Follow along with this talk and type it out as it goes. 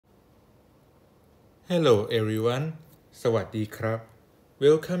Hello everyone สวัสดีครับ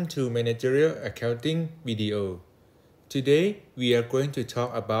Welcome to Managerial Accounting video Today we are going to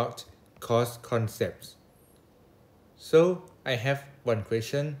talk about cost concepts So I have one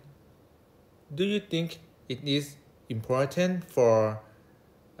question Do you think it is important for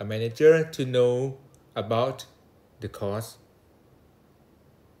a manager to know about the cost?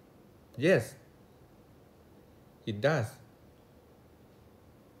 Yes, it does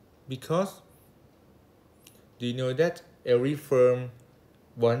Because do you know that every firm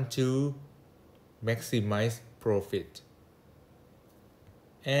want to maximize profit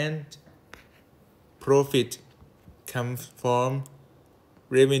and profit comes from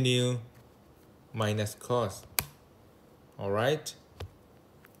revenue minus cost alright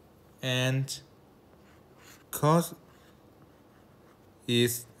and cost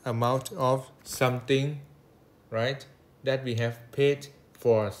is amount of something right that we have paid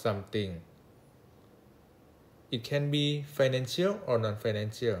for something it can be financial or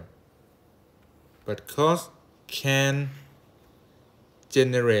non-financial but cost can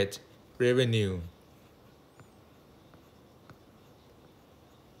generate revenue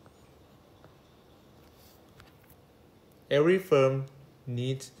Every firm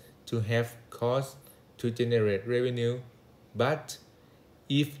needs to have cost to generate revenue, but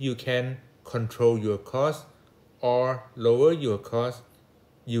if you can control your cost or lower your cost,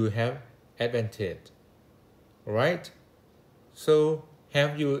 you have advantage, right? So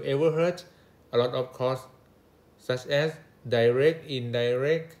have you ever heard a lot of costs such as direct,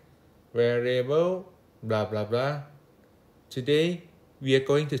 indirect, variable, blah blah blah? Today we are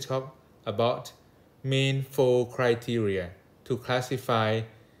going to talk about main 4 criteria to classify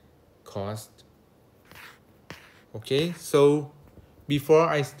cost. Okay, so before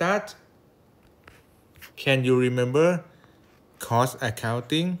I start, can you remember cost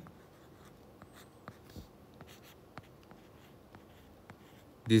accounting?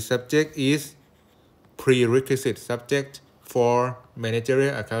 This subject is prerequisite subject for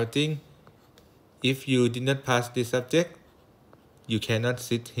managerial accounting. If you did not pass this subject, you cannot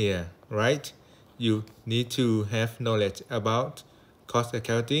sit here, right? You need to have knowledge about cost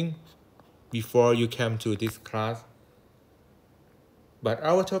accounting before you come to this class. But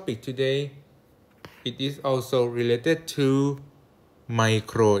our topic today, it is also related to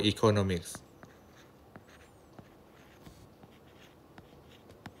microeconomics.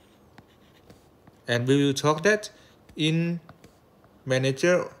 And we will talk that in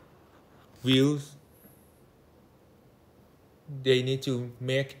manager views, they need to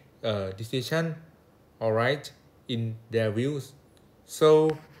make a decision, alright, in their views.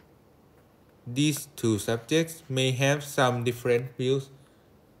 So these two subjects may have some different views,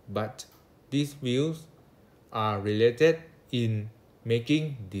 but these views are related in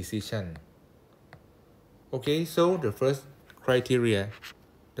making decision. Okay, so the first criteria,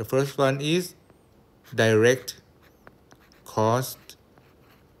 the first one is direct cost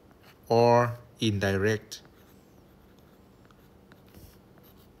or indirect.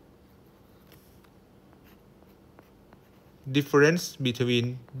 Difference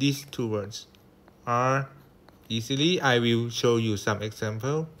between these two words are easily I will show you some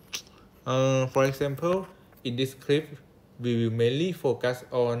example. For example, in this clip, we will mainly focus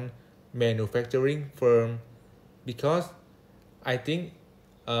on manufacturing firm because I think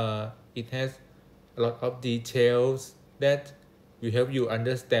it has a lot of details that will help you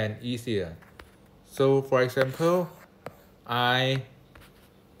understand easier. So, for example, I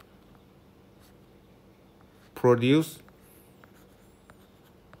produce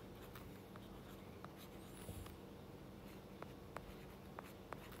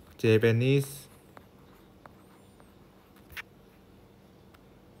Japanese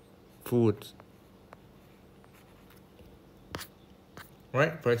food.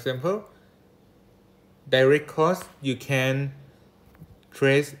 Right? For example, direct cost you can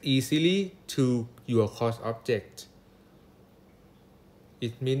trace easily to your cost object.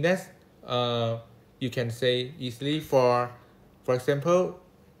 It means that you can say easily for example,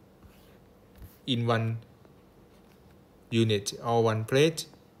 in one unit or one plate,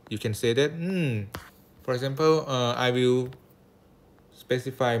 you can say that, for example, I will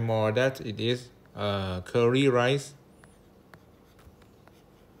specify more that it is curry rice.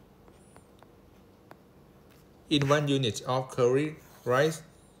 In one unit of curry rice,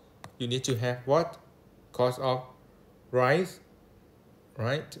 you need to have what? Cost of rice,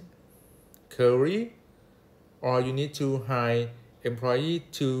 right? Curry, or you need to hire employee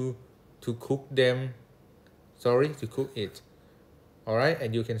to cook them. Sorry, to cook it. Alright,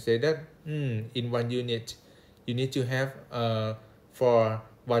 and you can say that in one unit, you need to have for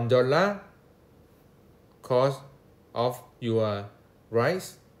 $1 cost of your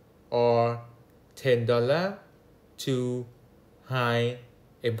rice or $10 to hire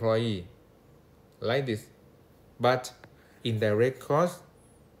employee like this. But indirect cost,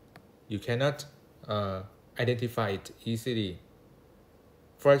 you cannot identify it easily.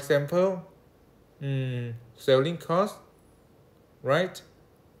 For example, selling cost, right?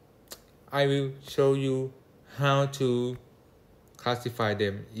 I will show you how to classify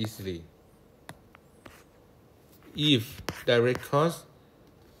them easily. If direct cost,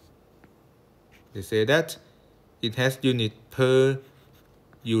 they say that it has unit per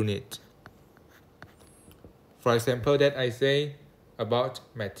unit. For example, that I say about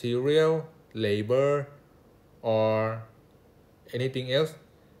material, labor, or anything else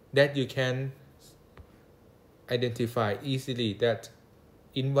that you can identify easily that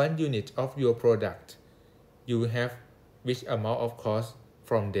in 1 unit of your product, you have which amount of cost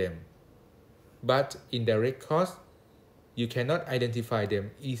from them. But indirect cost, you cannot identify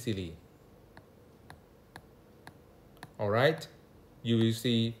them easily. Alright, you will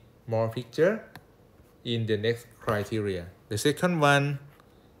see more picture in the next criteria. The second one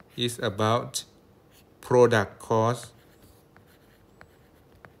is about product cost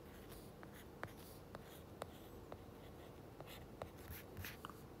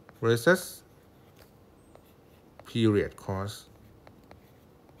versus period cost.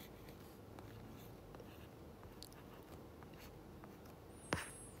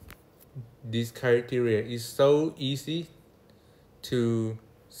 This criteria is so easy to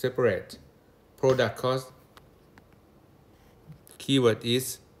separate. Product cost, keyword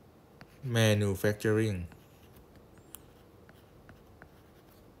is manufacturing.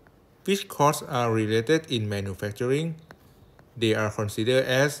 Which costs are related in manufacturing? They are considered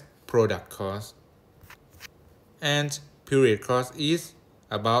as product cost. And period cost is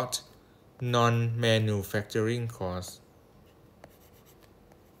about non-manufacturing costs.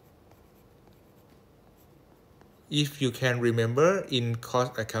 If you can remember in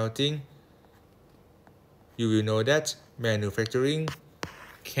cost accounting, you will know that manufacturing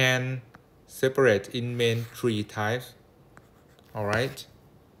can separate in main 3 types. Alright,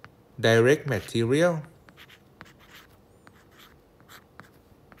 direct material,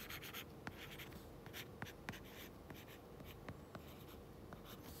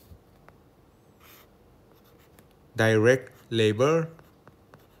 direct labor,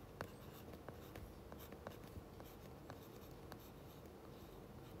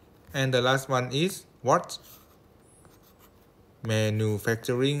 and the last one is what?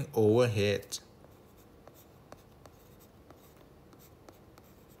 Manufacturing overhead.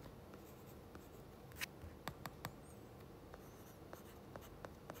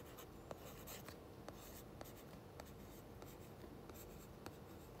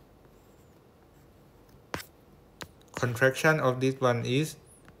 Contraction of this one is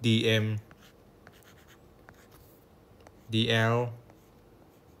DM, DL,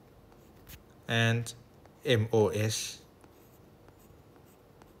 and MOH.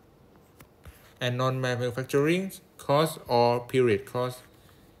 And non-manufacturing cost or period cost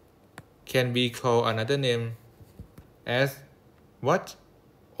can be called another name as what?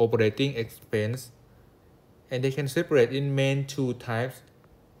 Operating expense. And they can separate in main 2 types.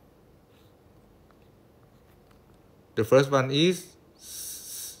 The first one is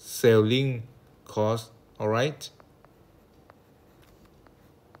selling cost, alright?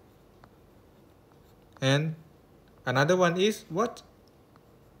 And another one is what?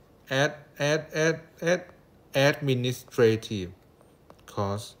 Administrative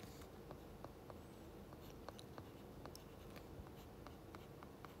cost.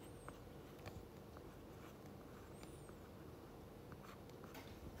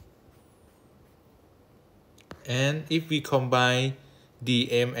 And if we combine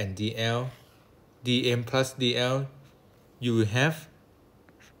DM and DL, DM plus DL, you will have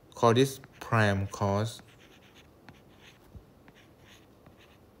call this prime cost.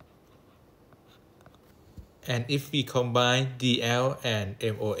 And if we combine DL and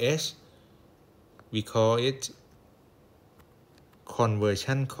MOH, we call it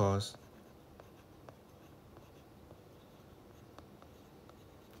conversion cost.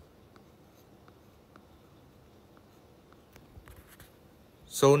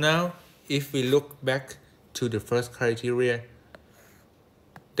 So now, if we look back to the first criteria,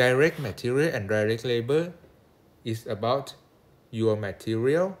 direct material and direct labor is about your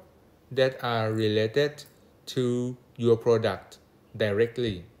material that are related to your product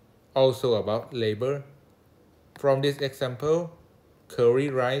directly. Also about labor. From this example,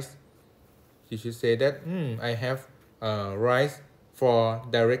 curry rice, you should say that I have rice for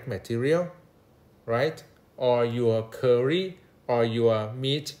direct material, right? or your curry or your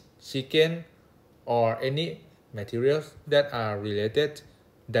meat, chicken, or any materials that are related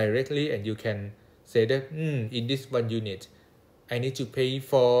directly, and you can say that in this 1 unit I need to pay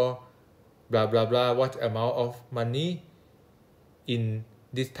for blah blah blah what amount of money in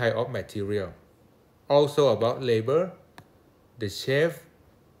this type of material. Also about labor, the chef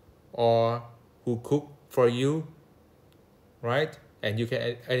or who cook for you, right? And you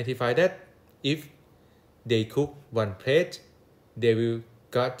can identify that if they cook 1 plate, they will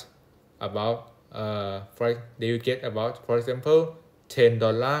get about they will get about, for example, $10,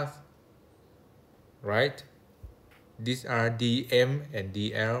 right? These are DM and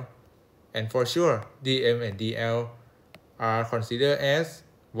DL, and for sure DM and DL are considered as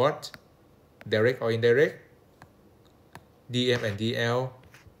what? Direct or indirect? DM and DL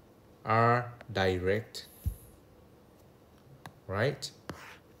are direct, right?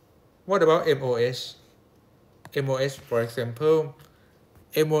 What about MOH? MOH, for example,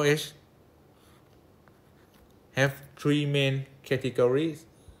 MOH have 3 main categories.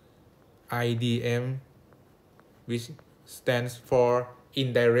 IDM, which stands for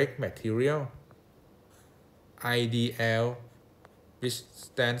indirect material. IDL, which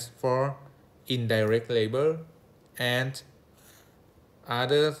stands for indirect labor, and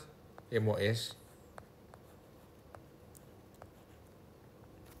others MOH.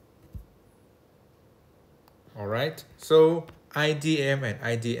 Alright, so IDM and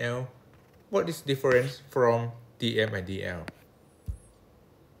IDL, what is difference from DM and DL?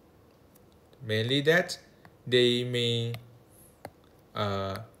 Mainly that they may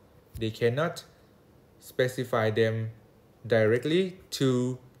they cannot specify them directly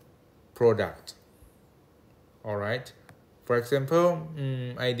to product. Alright, for example,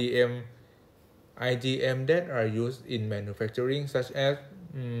 IDM that are used in manufacturing, such as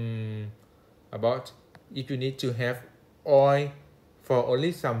about if you need to have oil for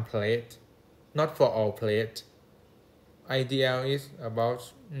only some plate, not for all plate. IDL is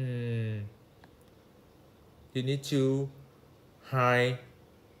about you need to high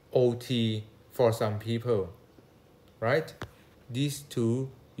OT for some people, right? These two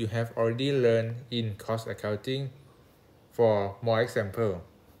you have already learned in cost accounting. For more example,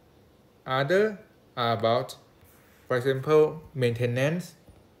 other are about, for example, maintenance,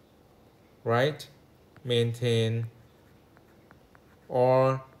 right? Maintain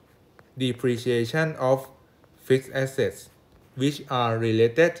or depreciation of fixed assets which are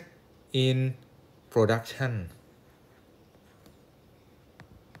related in production.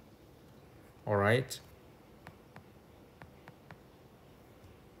 Alright.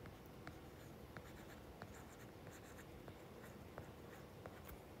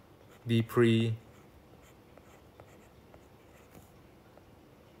 Depre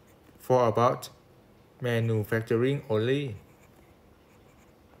for about manufacturing only.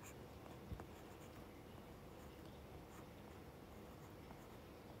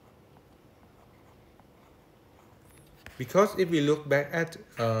 Because if we look back at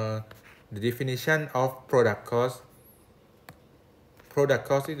the definition of product cost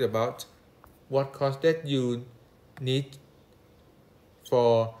is about what cost that you need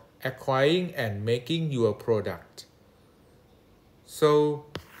for acquiring and making your product. So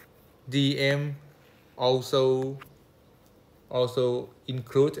DM also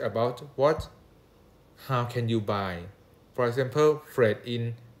includes about how can you buy. For example, freight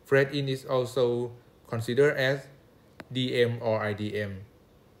in is also considered as DM or IDM.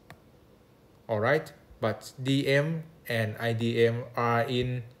 Alright, but DM and IDM are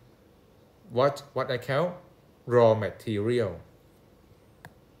in what account? Raw material.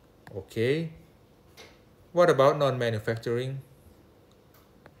 Okay. What about non-manufacturing?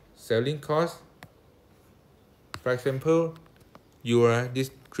 Selling cost. For example, your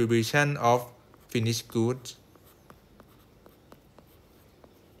distribution of finished goods.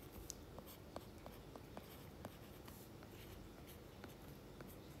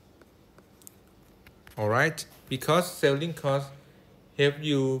 Alright, because selling cost help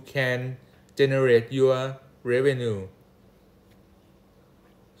you can generate your revenue.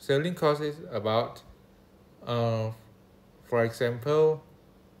 Selling cost is about, for example,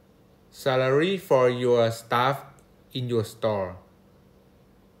 salary for your staff in your store,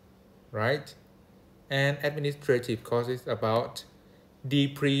 right? And administrative cost is about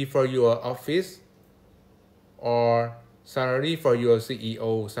depre for your office or salary for your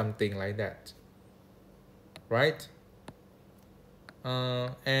CEO, something like that, right?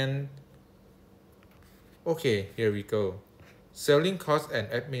 And okay, here we go. Selling cost and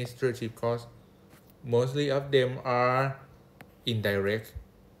administrative cost, mostly of them are indirect.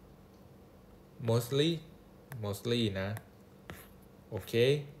 Mostly mostly นะ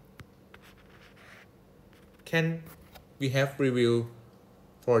okay can we have review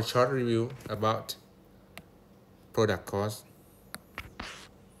for a short review about product cost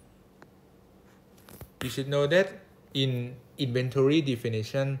you should know that in inventory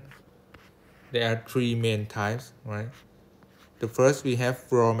definition there are three main types right the first we have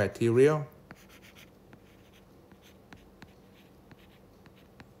raw material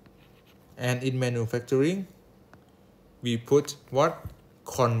and in manufacturing we put what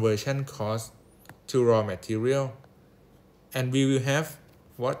conversion cost to raw material and we will have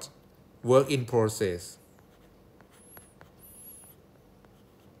what work in process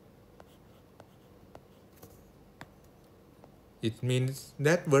it means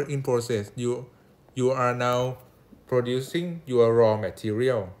that work in process you are now producing your raw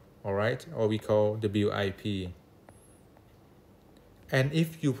material all right or we call WIP and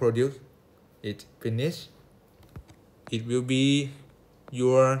if you produce it finished it will be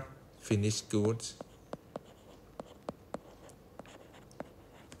your finished goods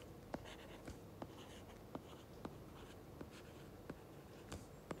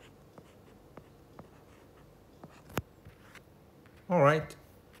all right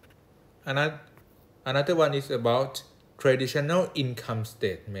another one is about traditional income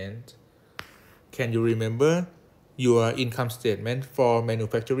statement can you remember your income statement for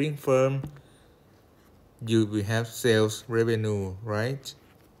manufacturing firm you will have sales revenue right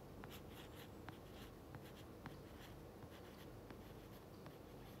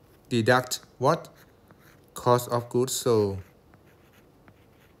deduct what cost of goods sold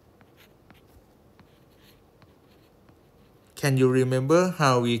can you remember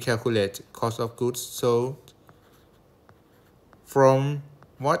how we calculate cost of goods sold from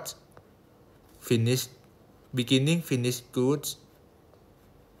what finished beginning finished goods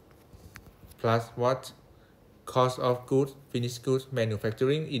plus what cost of goods finished goods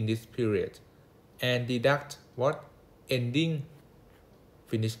manufacturing in this period and deduct what ending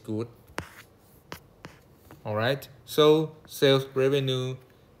finished good all right so sales revenue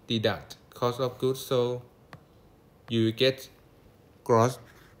deduct cost of goods sold you get gross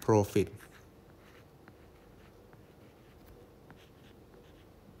profit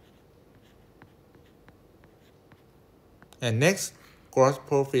and next gross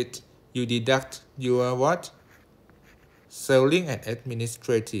profit you deduct your what selling and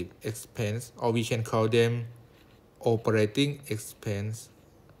administrative expense or we can call them operating expense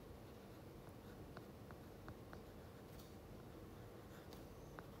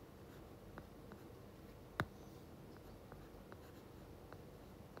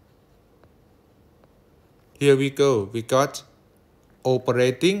here we go we got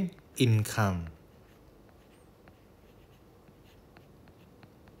operating income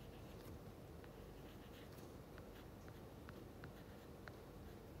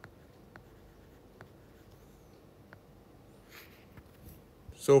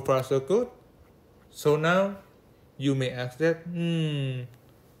so far so good so now you may ask that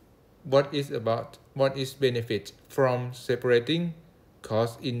what is benefit from separating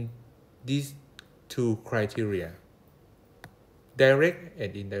costs in these two criteria direct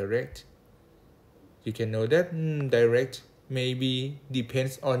and indirect you can know that direct maybe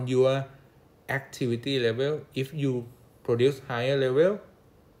depends on your activity level if you produce higher level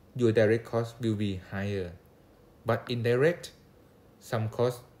your direct cost will be higher but indirect some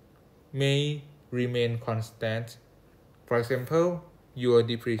costs may remain constant for example your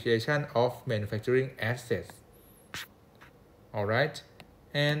depreciation of manufacturing assets all right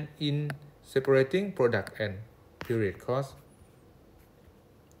and in separating product and period cost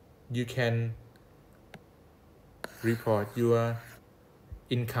you can report your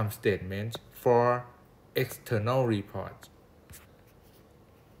income statement for external report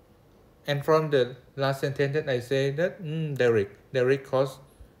and from the last sentence that I say that direct cost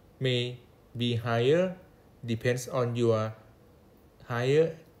may be higher depends on your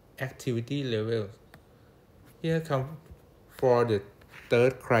higher activity level here come for the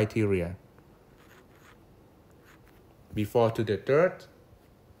third criteria before to the third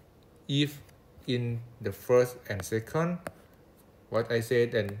if in the first and second what I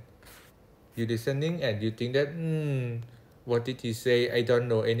said and you listening and you think that what did he say I don't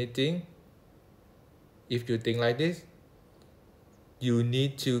know anything if you think like this you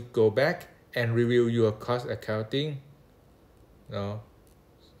need to go back and review your cost accounting no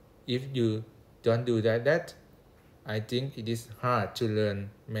if you don't do that I think it is hard to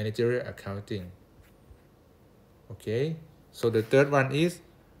learn managerial accounting okay so the third one is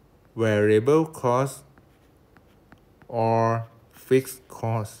variable cost or fixed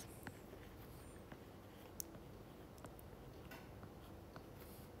cost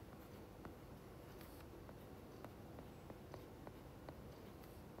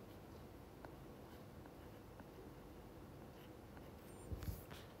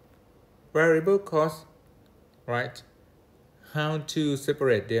Variable cost, right? How to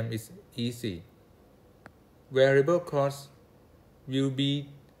separate them is easy. Variable cost will be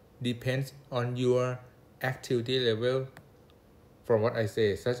depends on your activity level, from what I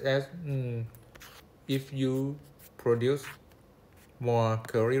say, such as if you produce more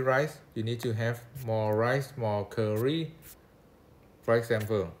curry rice, you need to have more rice, more curry, for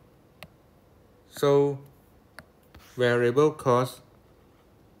example. So variable cost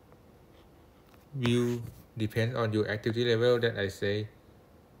will depend on your activity level that I say,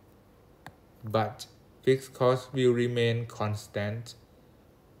 but fixed cost will remain constant.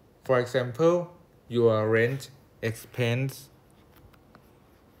 For example, your rent expense,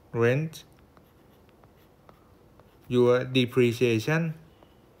 rent, your depreciation,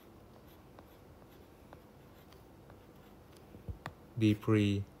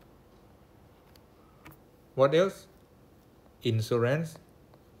 what else? Insurance,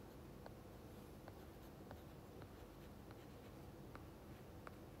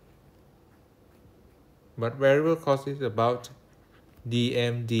 but variable cost is about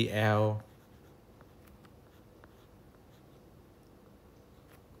DMDL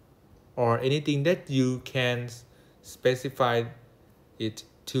or anything that you can specify it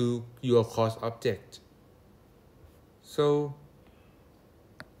to your cost object. So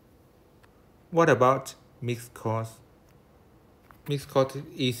what about mixed cost? Mixed cost is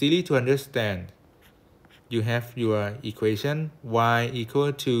easily to understand. You have your equation y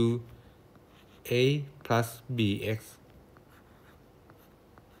equal to a plus bx.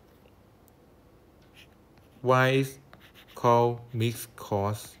 Y is called mixed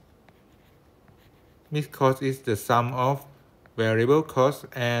cost. Mixed cost is the sum of variable cost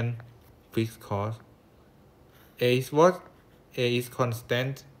and fixed cost. A is what? A is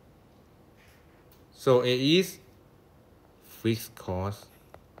constant. So A is fixed cost.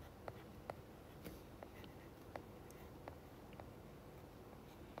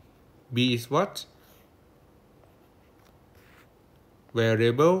 B is what?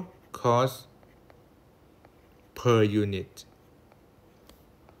 Variable cost per unit.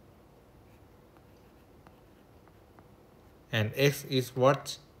 And X is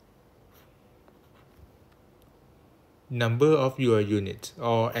what? Number of your units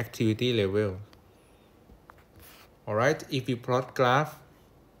or activity level. Alright, if you plot graph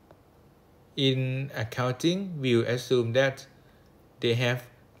in accounting, we'll assume that they have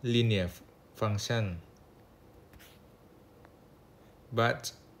linear function.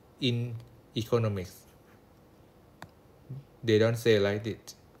 But in economics, they don't say like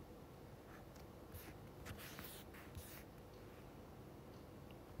it.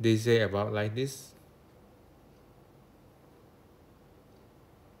 They say about like this.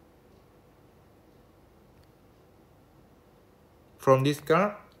 From this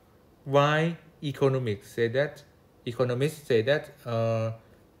graph, why economists say that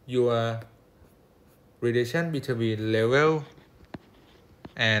your relation between level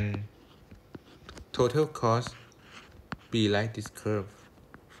and total cost be like this curve.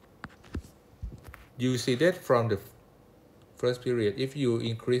 You see that from the first period, if you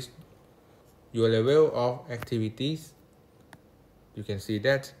increase your level of activities, you can see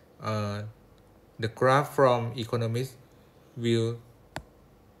that the graph from economists will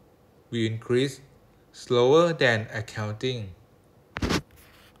increase slower than accounting.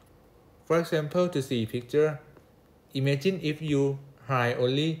 For example, to see picture, imagine if you hire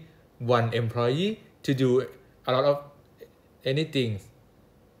only one employee to do a lot of anything.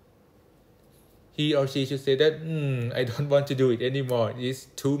 He or she should say that, I don't want to do it anymore. It's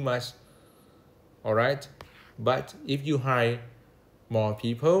too much. Alright? But if you hire more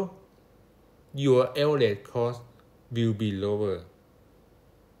people, your average cost will be lower.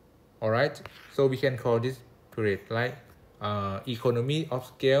 Alright? So we can call this period like economy of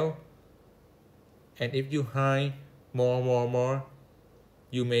scale. And if you hire more,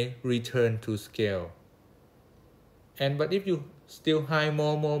 you may return to scale. But if you still hire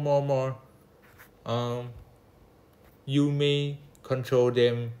more, you may control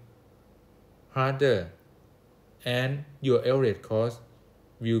them harder, and your average cost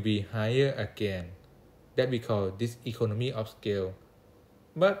will be higher again. That we call this economy of scale.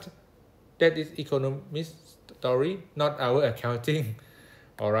 But that is economist story, not our accounting.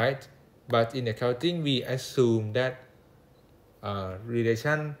 Alright? But in accounting, we assume that we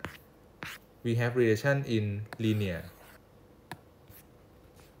have relation in linear.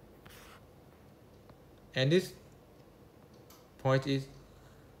 And this point is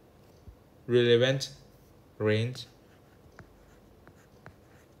relevant range.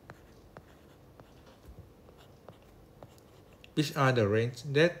 Which are the range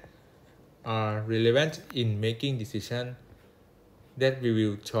that are relevant in making decision that we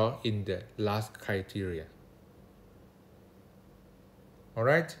will talk in the last criteria.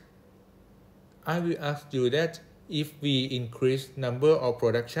 Alright, I will ask you that if we increase number of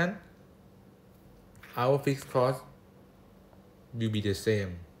production, our fixed cost will be the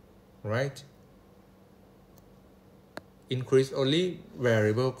same, right? Increase only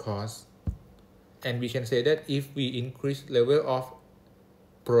variable cost, and we can say that if we increase level of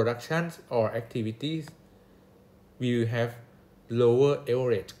productions or activities, we will have lower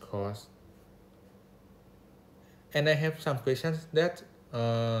average cost. And I have some questions that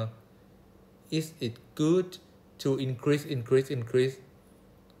is it good to increase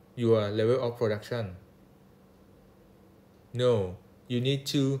your level of production? No, you need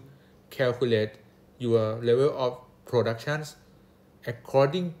to calculate your level of productions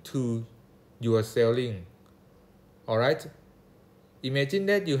according to your selling. Alright, imagine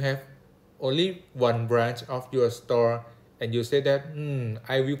that you have only one branch of your store and you say that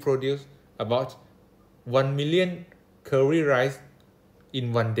I will produce about 1 million curry rice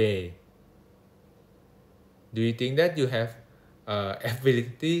in one day. Do you think that you have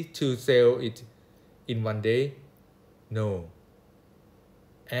ability to sell it in one day? No.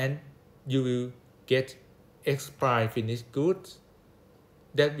 And you will get expired finished goods.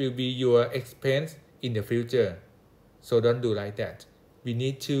 That will be your expense in the future. So don't do like that. We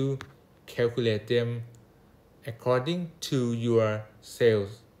need to calculate them according to your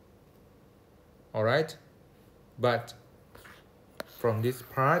sales. Alright? But from this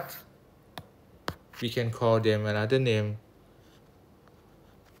part, we can call them another name.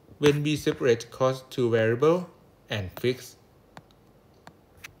 When we separate cost to variable and fixed,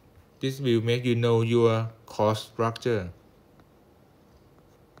 this will make you know your cost structure.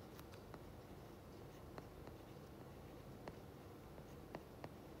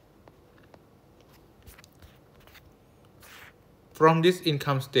 From this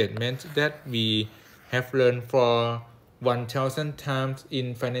income statement that we have learned for 1000 times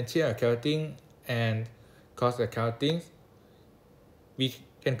in financial accounting and cost accounting, we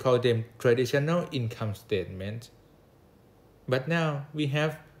can call them traditional income statement. But now we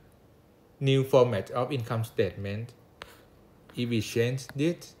have new format of income statement. If we change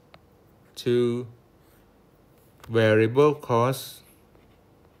this to variable cost,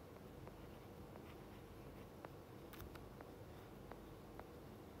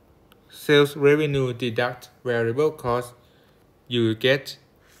 sales revenue deduct variable cost, you get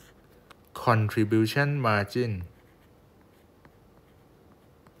contribution margin.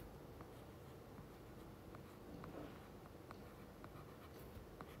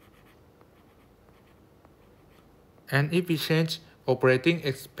 And if we change operating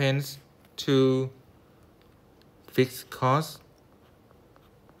expense to fixed cost,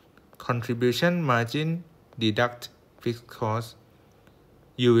 contribution margin deduct fixed cost,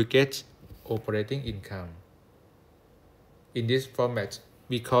 you will get operating income. In this format,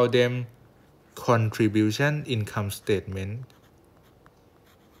 we call them contribution income statement.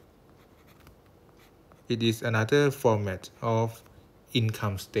 It is another format of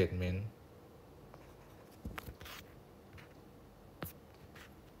income statement.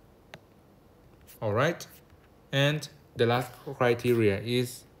 Alright, and the last criteria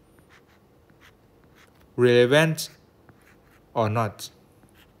is relevant or not.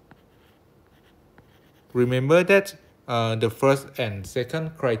 Remember that the first and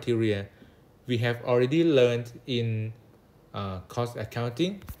second criteria we have already learned in cost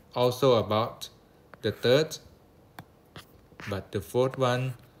accounting, also about the third, but the fourth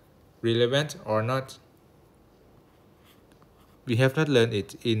one, relevant or not, we have not learned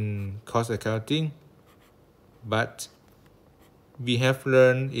it in cost accounting, but we have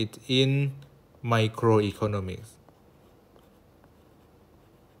learned it in microeconomics.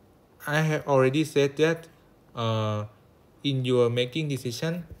 I have already said that in your making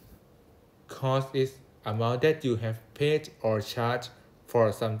decision, cost is amount that you have paid or charged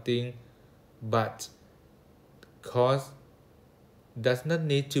for something, but cost does not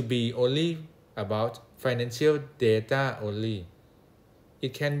need to be only about financial data only.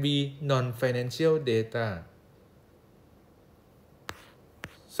 It can be non-financial data.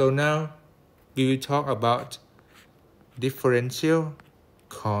 So now we will talk about differential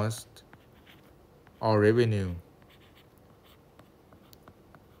cost or revenue.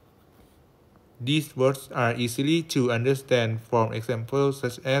 These words are easily to understand from examples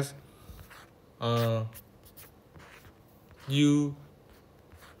such as you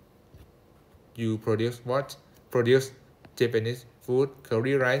produce what? Produce Japanese food,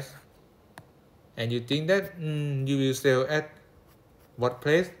 curry rice, and you think that you will sell at what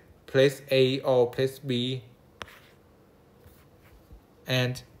place? place A or place B,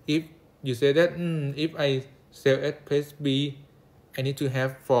 and if you say that if I sell at place B, I need to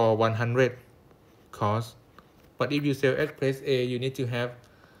have for 100 cost, but if you sell at place A, you need to have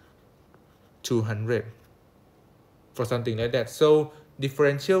 200 for something like that. So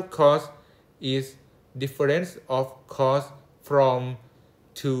differential cost is difference of cost from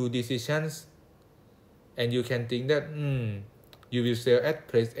two decisions, and you can think that you will sell at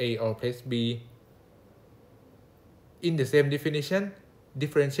place A or place B. In the same definition,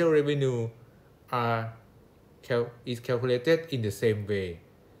 differential revenue is calculated in the same way.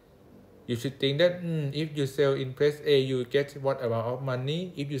 You should think that if you sell in place A, you get what amount of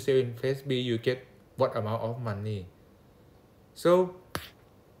money. If you sell in place B, you get what amount of money. So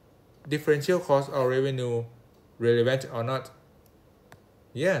differential cost or revenue relevant or not?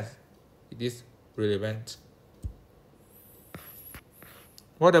 Yes, it is relevant.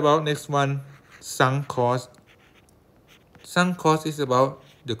 What about next one? Sunk cost. Sunk cost is about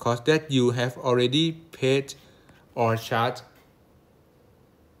the cost that you have already paid or charged.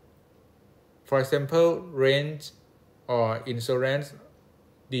 For example, rent or insurance,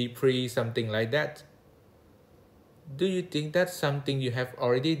 depreciation, something like that. Do you think that something you have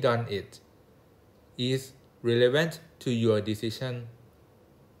already done it is relevant to your decision?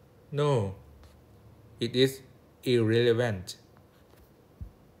 No, it is irrelevant.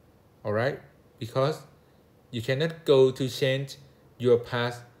 Alright? Because you cannot go to change your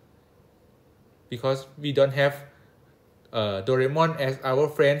past, because we don't have Doraemon as our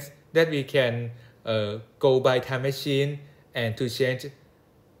friends that we can go by time machine and to change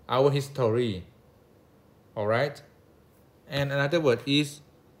our history. Alright? And another word is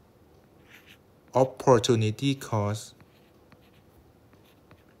opportunity cost.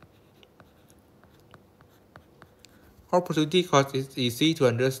 Opportunity cost is easy to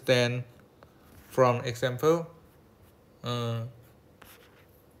understand from example.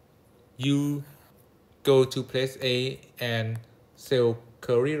 You go to place A and sell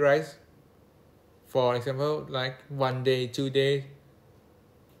curry rice, for example, like 1 day, 2 days.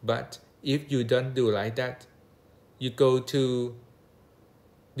 But if you don't do like that, you go to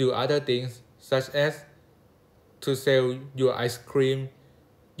do other things such as to sell your ice cream,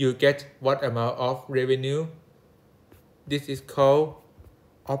 you get what amount of revenue? This is called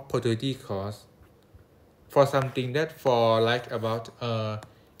opportunity cost. For something that for like about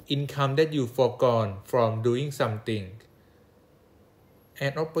income that you forgone from doing something.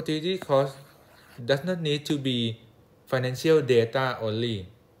 And opportunity cost does not need to be financial data only.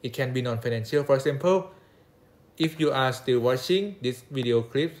 It can be non-financial. For example, if you are still watching this video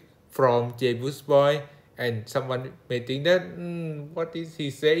clip from James Boy and someone may think that what is he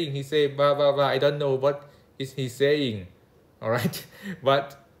saying? He say blah blah blah. I don't know what is he saying. Alright,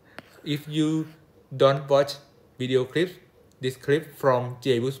 but if you don't watch video clips, this clip from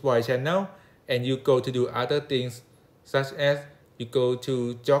James Boy channel, and you go to do other things such as you go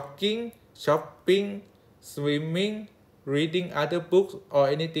to jogging, shopping, swimming, reading other books or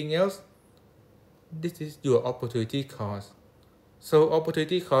anything else, this is your opportunity cost. So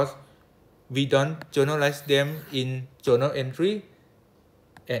opportunity cost, we don't journalize them in journal entry,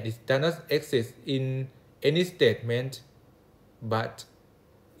 and it does not exist in any statement. But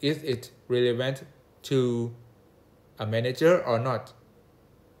is it relevant to a manager or not?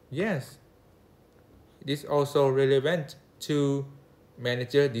 Yes, it is also relevant to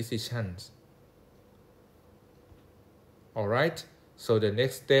manager decisions. Alright, so the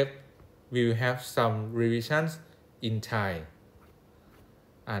next step, we will have some revisions in Thai.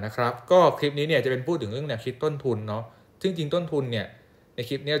นะครับก็คลิปนี้เนี่ยจะเป็นพูดถึงเรื่องแนวคิดต้นทุนเนาะซึ่งจริงต้นทุนเนี่ยใน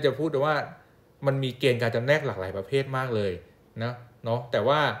คลิปนี้จะพูดว่ามันมีเกณฑ์การจำแนกหลากหลายประเภทมากเลยเนาะแต่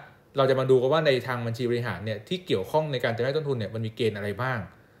ว่าเราจะมาดูกันว่าในทางบัญชีบริหารเนี่ยที่เกี่ยวข้องในการจำแนกต้นทุนเนี่ยมันมีเกณฑ์อะไรบ้าง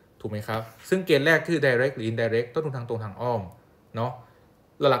ถูกไหมครับซึ่งเกณฑ์แรกคือ direct หรือ indirect ต้นทุนทางตรงทางอ้อมเนาะ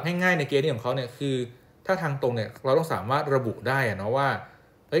หลักง่ายๆในเกณฑ์นี้ของเขาเนี่ยคือถ้าทางตรงเนี่ยเราต้องสามารถระบุได้เนาะว่า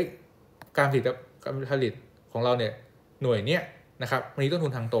การผลิตของเราเนี่ยหน่วยเนี้ยนะครับมีต้นทุ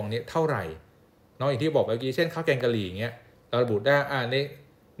นทางตรงนี้เท่าไหร่เนาะอย่างที่บอกเมื่อกี้เช่นข้าวแกงกะหรี่เงี้ยเราระบุได้ใน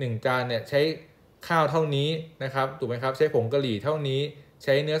1จานเนี่ยใช้ข้าวเท่านี้นะครับถูกไหมครับใช้ผงกะหรี่เท่านี้ใ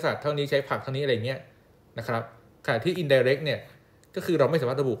ช้เนื้อสัตว์เท่านี้ใช้ผักเท่านี้อะไรเงี้ยนะครับขณะที่ indirect เนี่ยก็คือเราไม่สา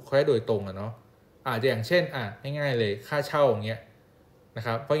มารถระบุเขาได้โดยตรงเนาะอาจจะอย่างเช่นง่ายๆเลยค่าเช่าอย่างเงี้ยนะค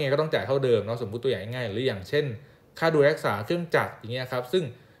รับเพราะไงก็ต้องจ่ายเท่าเดิมเนาะสมมุติตัวอย่างง่ายๆหรืออย่างเช่นค่าดูแลรักษาเครื่องจักรอย่างเงี้ยครับซึ่ง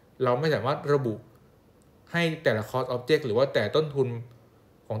เราไม่สามารถระบุให้แต่ละ cost object หรือว่าแต่ต้นทุน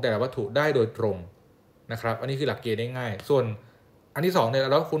ของแต่ละวัตถุได้โดยตรงนะครับอันนี้คือหลักเกณฑ์ง่ายๆส่วนอันที่2เนี่ย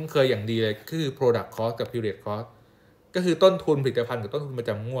เราคุ้นเคยอย่างดีเลยคือ product cost กับ period cost ก็คือต้นทุนผลิตภัณฑ์กับต้นทุนประ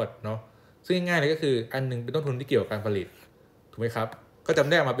จำงวดเนาะซึ่งง่ายๆเลยก็คืออันนึงเป็นต้นทุนที่เกี่ยวกับการผลิตถูกไหมครับก็จำ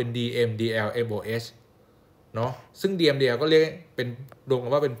ได้ออกมาเป็น DM DL MOH เนาะซึ่ง DM DL ก็เรียกเป็นรวมกั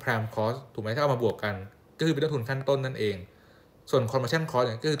นว่าเป็น prime cost ถูกไหมถ้าเอามาบวกกันก็คือเป็นต้นทุนขั้นต้นนั่นเองส่วน conversion cost เ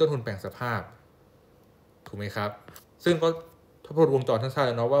นี่ยก็คือต้นทุนแปลงสภาพถูกไหมครับซึ่งก็ทบทวนวงจรสั้นๆแ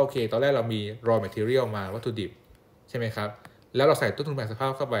ล้วเนาะว่าโอเคตอนแรกเรามี raw material มาวัตถุดิบใช่ไหมครับแล้วเราใส่ต้นทุนแปลงสภา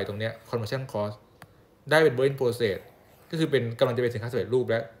พเข้าไปตรงเนี้ย conversion cost ได้เป็น work in process ก็คือเป็นกำลังจะเป็นสินค้าสำเร็จรูป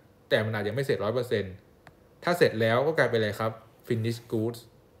แล้วแต่มันอาจจะไม่เสร็จ 100% ถ้าเสร็จแล้วก็กลายเป็นอะไรครับ finished goods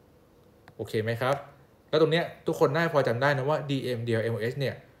โอเคไหมครับแล้วตรงเนี้ยทุกคนน่าพอจำได้นะว่า DM DL MOH เ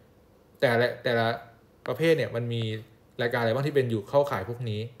นี่ยแต่ละประเภทเนี่ยมันมีรายการอะไรบ้างที่เป็นอยู่เข้าขายพวก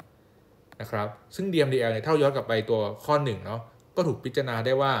นี้นะครับซึ่ง DMDL เนี่ยถ้าย้อนกลับไปตัวข้อ1เนาะก็ถูกพิจารณาไ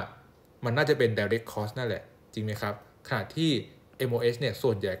ด้ว่ามันน่าจะเป็น direct cost นั่นแหละจริงไหมครับขณะที่ MOH เนี่ยส่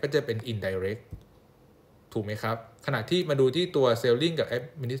วนใหญ่ก็จะเป็น indirect ถูกไหมครับขณะที่มาดูที่ตัว selling กับ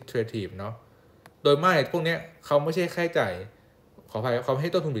administrative เนาะโดยมากพวกนี้เขาไม่ใช่ค่าใช้จ่ายขออภัยเขาไม่ใ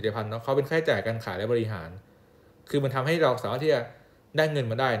ห้ต้นทุนผลิตภัณฑ์เนาะเขาเป็นค่าใช้จ่ายการขายและบริหารคือมันทำให้เราสามารถที่จะได้เงิน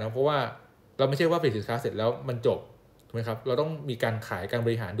มาได้เนาะเพราะว่าเราไม่ใช่ว่าผลิตสินค้าเสร็จแล้วมันจบถูกไหมครับเราต้องมีการขายการบ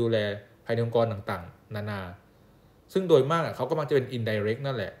ริหารดูแลภายในองค์กรต่างๆนานาซึ่งโดยมากเขาก็มักจะเป็น indirect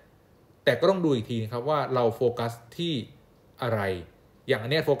นั่นแหละแต่ก็ต้องดูอีกทีครับว่าเราโฟกัสที่อะไรอย่างอั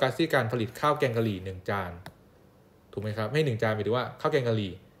นนี้โฟกัสที่การผลิตข้าวแกงกะหรี่1จานถูกไหมครับไม่1จานหมายถึงว่าข้าวแกงกะห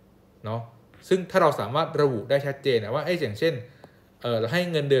รี่เนาะซึ่งถ้าเราสามารถระบุได้ชัดเจนนะว่าอย่างเช่นเราให้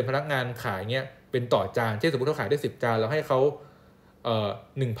เงินเดือนพนักงานขายเงี้ยเป็นต่อจานเช่นสมมติเขาขายได้10จานเราให้เขา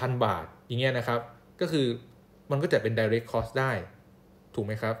1,000 บาทอย่างเงี้ยนะครับก็คือมันก็จะเป็น direct cost ได้ถูกไ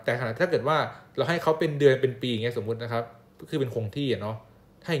หมครับแต่ถ้าเกิดว่าเราให้เขาเป็นเดือนเป็นปีอย่างเงี้ยสมมุตินะครับคือเป็นคงที่เนาะ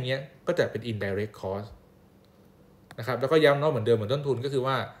ถ้าอย่างเงี้ยก็จะเป็น indirect cost นะครับแล้วก็ย้ำเนาะเหมือนเดิมเหมือนต้นทุนก็คือ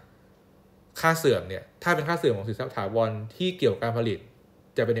ว่าค่าเสื่อมเนี่ยถ้าเป็นค่าเสื่อมของสินทรัพย์ถาวรที่เกี่ยวกับการผลิต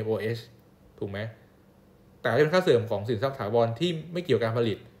จะเป็น MOH ถูกไหมแต่ถ้าเป็นค่าเสื่อมของสินทรัพย์ถาวรที่ไม่เกี่ยวกับการผ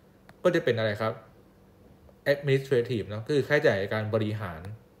ลิตก็จะเป็นอะไรครับ administrative เนาะคือค่าใช้จ่ายในการบริหาร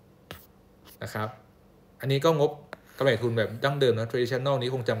นะครับอันนี้ก็งบกำไรทุนแบบดั้งเดิมนะ traditional นี้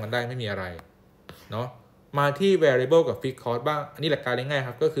คงจำกันได้ไม่มีอะไรเนาะมาที่ variable กับ fixed cost บ้างอันนี้หลักการง่ายๆค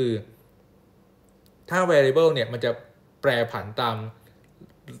รับก็คือถ้า variable เนี่ยมันจะแปรผันตาม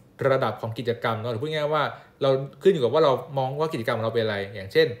ระดับของกิจกรรมเนาะหรือพูดง่ายๆว่าเราขึ้นอยู่กับว่าเรามองว่ากิจกรรมเราเป็นอะไรอย่าง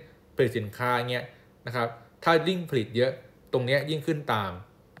เช่นผลิตสินค้าเงี้ยนะครับถ้ายิ่งผลิตเยอะตรงนี้ยิ่งขึ้นตาม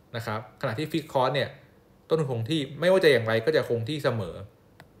นะครับขณะที่ fixed cost เนี่ยต้นทุนคงที่ไม่ว่าจะอย่างไรก็จะคงที่เสมอ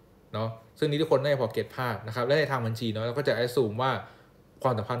เนาะซึ่งนี้ทุกคนได้พอเก็ตภาพนะครับและในทางบัญชีเนาะเราก็จะ assume ว่าคว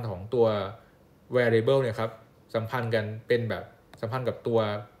ามสัมพันธ์ของตัว variable เนี่ยครับสัมพันธ์กันเป็นแบบสัมพันธ์กับตัว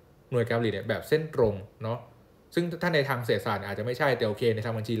หน่วยการผลิตเนี่ยแบบเส้นตรงเนาะซึ่งถ้าในทางเศรษฐศาสตร์อาจจะไม่ใช่แต่โอเคในท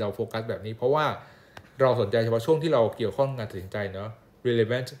างบัญชีเราโฟกัสแบบนี้เพราะว่าเราสนใจเฉพาะช่วงที่เราเกี่ยวข้องกับการตัดสินใจเนาะ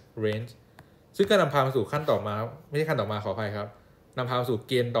relevant range ซึ่งก็นำพามาสู่ขั้นต่อมาไม่ใช่ขั้นต่อมาขออภัยครับนำพามาสู่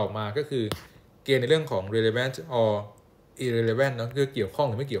เกณฑ์ต่อมาก็คือเกณฑ์ในเรื่องของ relevant or irrelevant เนาะคือเกี่ยวข้อง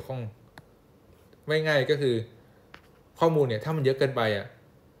หรือไม่เกี่ยวข้องไม่ง่ายก็คือข้อมูลเนี่ยถ้ามันเยอะเกินไปอ่ะ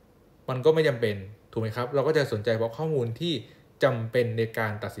มันก็ไม่จำเป็นถูกไหมครับเราก็จะสนใจเพราะข้อมูลที่จำเป็นในกา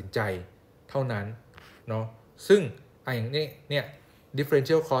รตัดสินใจเท่านั้นเนาะซึ่งอย่างนี้เนี่ย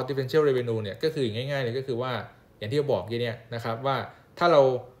differential cost differential revenue เนี่ยก็คือง่ายๆเลยก็คือว่าอย่างที่เราบอกเนี่ยนะครับว่าถ้าเรา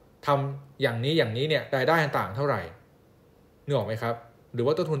ทำอย่างนี้เนี่ยรายได้ต่างเท่าไหร่นึกออกไหมครับหรือ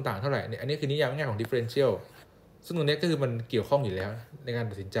ว่าต้นทุนต่างเท่าไหร่เนี่ยอันนี้คือนิยามง่ายของ differential ซึ่งตรงนี้ก็คือมันเกี่ยวข้องอยู่แล้วในการ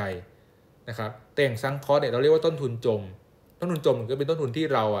ตัดสินใจนะครับแต่อย่างซังคอสเนี่ยเราเรียกว่าต้นทุนจมก็เป็นต้นทุนที่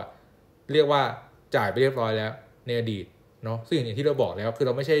เราเรียกว่าจ่ายไปเรียบร้อยแล้วในอดีตเนาะซึ่งอย่างที่เราบอกแล้วคือเ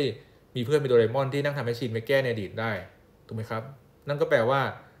ราไม่ใช่มีเพื่อนเป็นโดเรมอนที่นั่งทำแมชชีนไปแก้ในอดีตได้ถูกไหมครับนั่นก็แปลว่า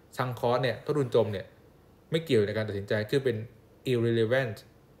ซังคอสเนี่ยต้นทุนจมเนี่ยไม่เกี่ยวในการตัดสินใจคือเป็น irrelevant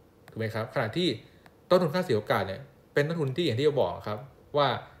ถูกไหมครับขณะที่ต้นทุนค่าเสียโอกาสเนี่ยเป็นต้นทุนที่อย่างที่เราบอกครับว่า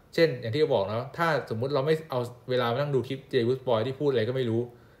เช่นอย่างที่เราบอกแล้วถ้าสมมุติเราไม่เอาเวลามานั่งดูคลิปเจวูสบอยที่พูดอะไรก็ไม่รู้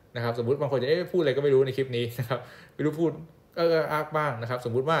นะครับสมมุติบางคนจะพูดอะไรก็ไม่รู้ในคลิปนี้นะครับไม่รู้พูดอักบ้างนะครับส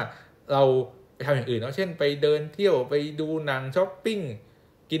มมุติว่าเราไปทำอย่างอื่นเนาะเช่นไปเดินเที่ยวไปดูหนังช้อปปิ้ง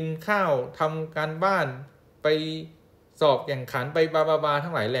กินข้าวทำการบ้านไปสอบแข่งขันไปบา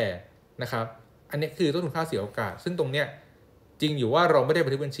ทั้งหลายแหล่นะครับอันนี้คือต้นทุนค่าเสียโอกาสซึ่งตรงเนี้ยจริงอยู่ว่าเราไม่ได้บั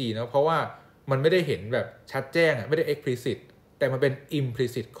นทึกบัญชีเนาะเพราะว่ามันไม่ได้เห็นแบบชัดแจ้งไม่ได้ explicit แต่มันเป็น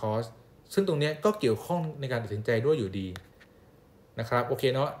implicit cost ซึ่งตรงนี้ก็เกี่ยวข้องในการตัดสินใจด้วยอยู่ดีนะครับโอเค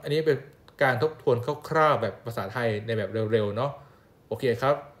เนาะอันนี้เป็นการทบทวนคร่าวๆแบบภาษาไทยในแบบเร็วๆเนาะโอเคค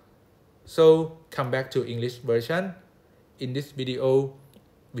รับ so come back to English version in this video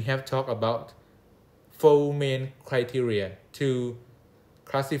we have talked about 4 main criteria to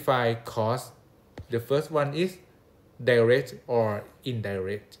classify cost. The first one is direct or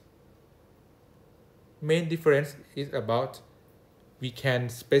indirect. Main difference is about we can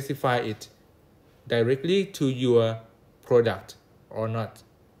specify it directly to your product or not.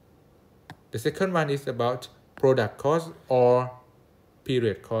 The second one is about product cost or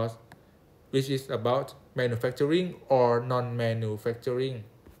period cost, which is about manufacturing or non-manufacturing.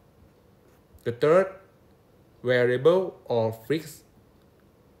 The third, variable or fixed.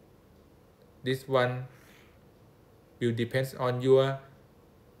 This one will depend on your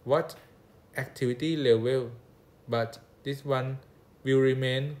what activity level, but this one will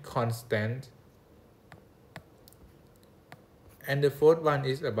remain constant. And the fourth one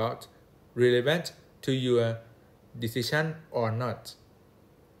is about relevant to your decision or not.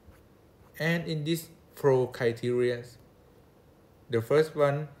 And in these 4 criteria, the first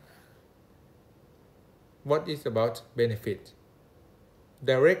one, what is about benefit?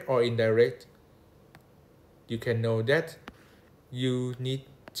 Direct or indirect, you can know that you need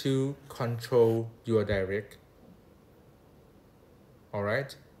to control your direct.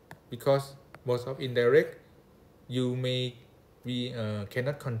 Alright, because most of indirect, we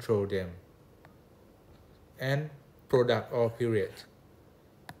cannot control them. And product or period,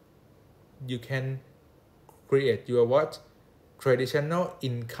 you can create your what? Traditional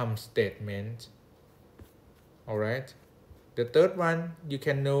income statement. Alright. The third one, you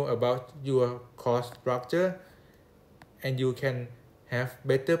can know about your cost structure and you can have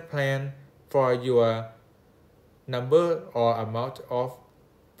better plan for your number or amount of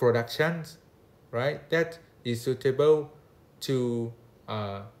productions, right? That is suitable to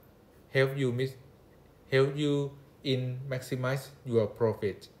help you in maximize your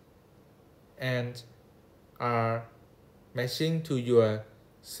profit and are matching to your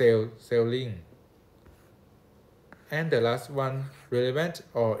selling. And the last one, relevant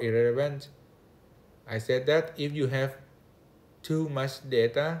or irrelevant. I said that if you have too much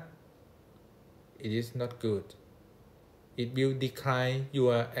data, it is not good. It will decline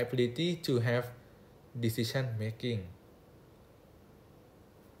your ability to have decision making.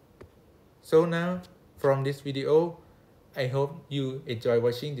 So now, from this video, I hope you enjoy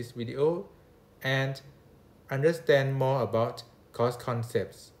watching this video and understand more about cost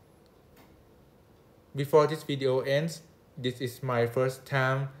concepts. Before this video ends, this is my first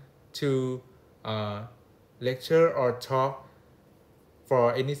time to lecture or talk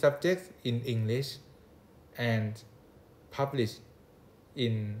for any subjects in English and publish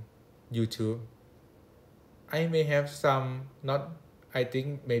in YouTube. I may have some,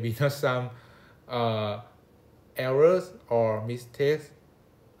 maybe not some errors or mistakes.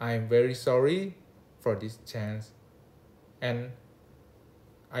 I'm very sorry for this chance. And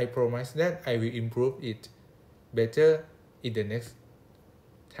I promise that I will improve it better in the next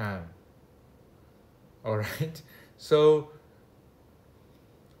time. Alright, so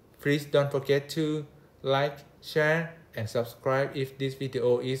please don't forget to like, share, and subscribe if this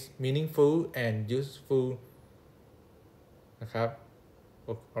video is meaningful and useful.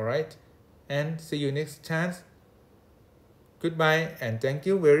 Alright, and see you next chance. Goodbye and thank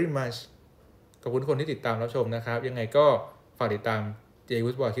you very much. ขอบคุณทุกคนที่ติดตามรับชมนะครับยังไงก็ฝากติดตามเจวุ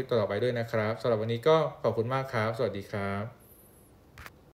ฒิบอยคลิปต่อไปด้วยนะครับสำหรับวันนี้ก็ขอบคุณมากครับสวัสดีครับ